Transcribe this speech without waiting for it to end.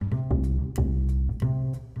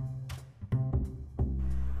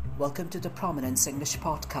Welcome to the Prominence English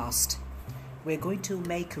podcast. We're going to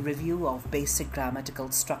make a review of basic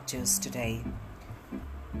grammatical structures today.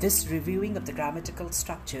 This reviewing of the grammatical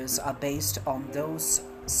structures are based on those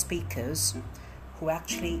speakers who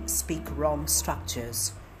actually speak wrong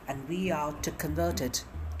structures, and we are to convert it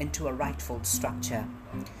into a rightful structure.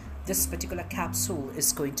 This particular capsule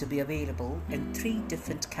is going to be available in 3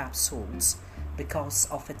 different capsules because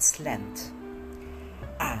of its length.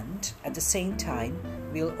 And at the same time,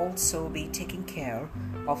 we'll also be taking care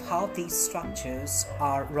of how these structures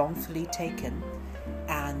are wrongfully taken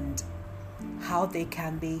and how they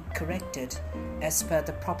can be corrected as per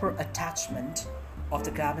the proper attachment of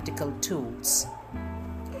the grammatical tools.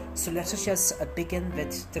 So let us just begin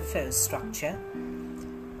with the first structure.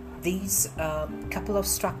 These couple of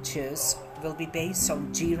structures will be based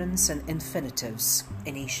on gerunds and infinitives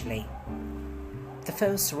initially. The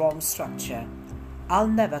first wrong structure: I'll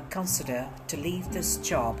never consider to leave this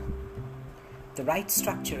job. The right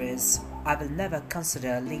structure is I will never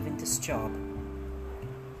consider leaving this job.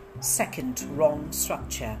 Second wrong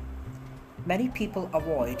structure: many people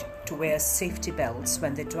avoid to wear safety belts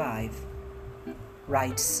when they drive.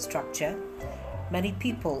 Right structure: many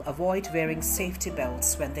people avoid wearing safety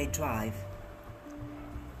belts when they drive.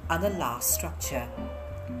 And the last structure,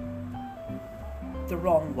 the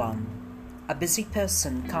wrong one: a busy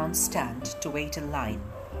person can't stand to wait in line.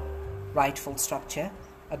 Rightful structure: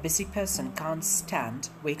 a busy person can't stand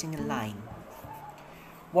waiting in line.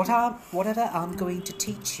 Whatever I'm going to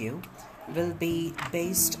teach you will be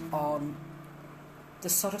based on the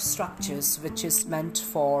sort of structures which is meant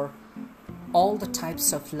for all the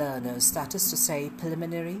types of learners, that is to say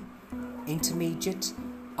preliminary, intermediate,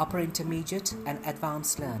 upper intermediate and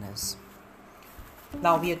advanced learners.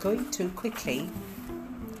 Now we are going to quickly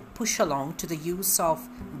push along to the use of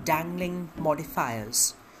dangling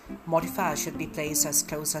modifiers. Modifiers should be placed as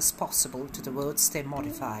close as possible to the words they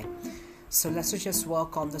modify. So let's just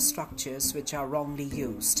work on the structures which are wrongly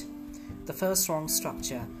used. The first wrong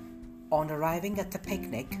structure: on arriving at the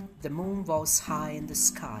picnic, the moon was high in the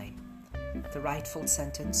sky. The rightful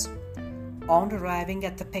sentence: on arriving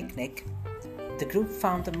at the picnic, the group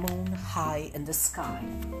found the moon high in the sky.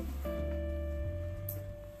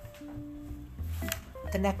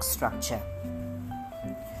 The next structure: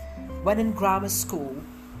 when in grammar school,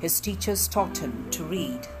 his teachers taught him to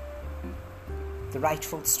read. The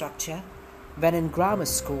rightful structure: when in grammar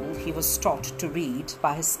school, he was taught to read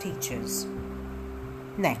by his teachers.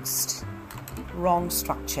 Next, wrong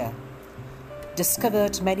structure: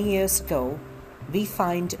 discovered many years ago, we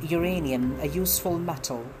find uranium a useful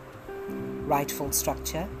metal. Rightful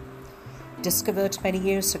structure: discovered many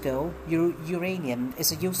years ago, uranium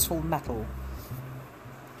is a useful metal.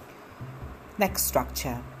 Next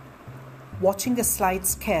structure: watching the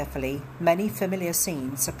slides carefully, many familiar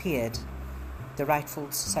scenes appeared. The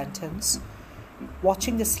rightful sentence: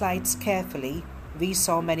 watching the slides carefully, we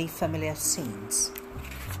saw many familiar scenes.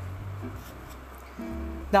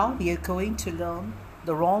 Now we are going to learn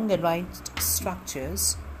the wrong and right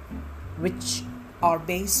structures which are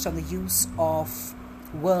based on the use of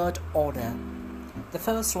word order. The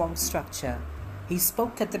first wrong structure: he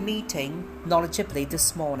spoke at the meeting knowledgeably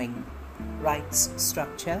this morning. Right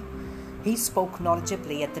structure: he spoke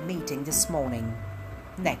knowledgeably at the meeting this morning.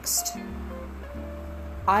 Next,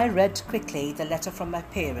 I read quickly the letter from my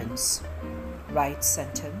parents. Right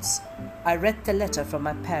sentence: I read the letter from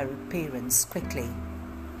my parents quickly.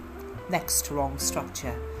 Next wrong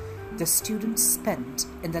structure: the students spent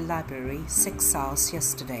in the library 6 hours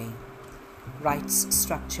yesterday. Right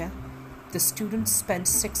structure: the students spent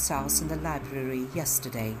 6 hours in the library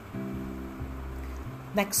yesterday.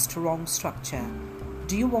 Next wrong structure: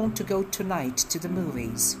 do you want to go tonight to the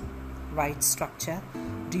movies? Right structure: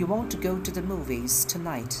 do you want to go to the movies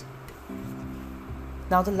tonight?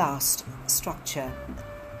 Now the last structure: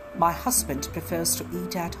 my husband prefers to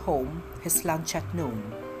eat at home his lunch at noon.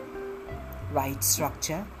 Right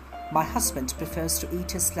structure: my husband prefers to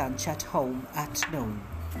eat his lunch at home at noon.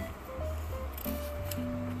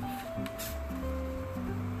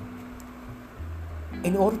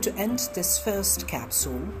 In order to end this first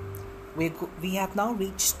capsule, we have now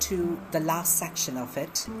reached to the last section of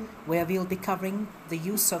it, where we'll be covering the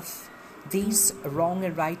use of these wrong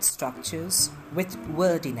and right structures with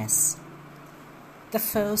wordiness. The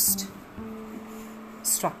first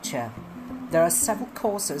structure: there are several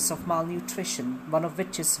causes of malnutrition, one of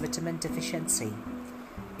which is vitamin deficiency.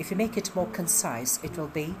 If you make it more concise, it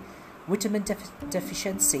will be vitamin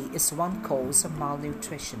deficiency is one cause of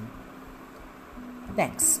malnutrition.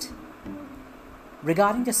 Next,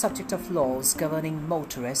 regarding the subject of laws governing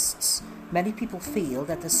motorists, Many people feel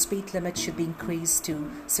that the speed limit should be increased to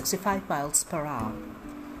 65 miles per hour.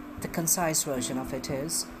 The concise version of it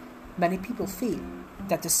is, many people feel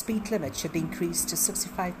that the speed limit should be increased to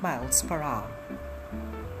 65 miles per hour.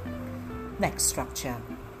 Next structure.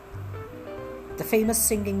 The famous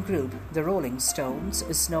singing group, the Rolling Stones,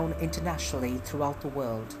 is known internationally throughout the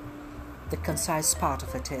world. The concise part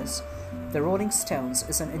of it is, the Rolling Stones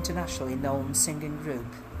is an internationally known singing group.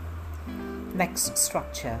 Next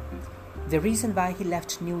structure. The reason why he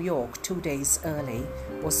left New York 2 days early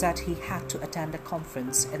was that he had to attend a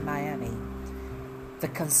conference in Miami. The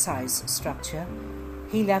concise structure.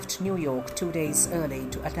 He left New York 2 days early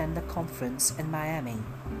to attend a conference in Miami.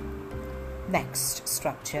 Next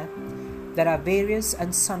structure. There are various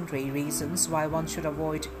and sundry reasons why one should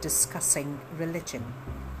avoid discussing religion.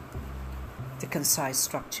 The concise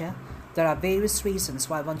structure. There are various reasons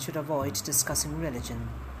why one should avoid discussing religion.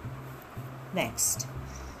 Next.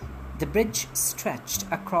 The bridge stretched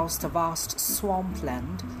across the vast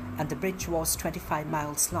swampland, and the bridge was 25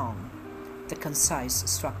 miles long. The concise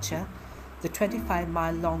structure. The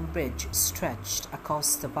 25-mile-long bridge stretched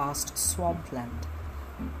across the vast swampland.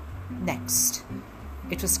 Next.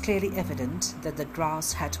 It was clearly evident that the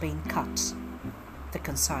grass had been cut. The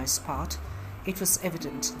concise part. It was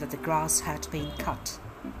evident that the grass had been cut.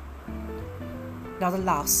 Now the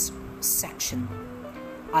last section.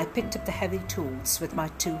 I picked up the heavy tools with my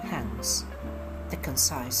 2 hands. The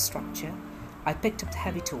concise structure. I picked up the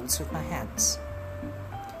heavy tools with my hands.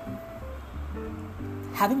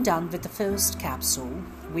 Having done with the first capsule,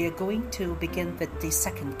 we are going to begin with the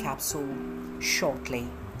second capsule shortly.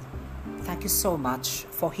 Thank you so much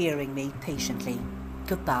for hearing me patiently.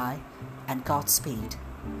 Goodbye and Godspeed.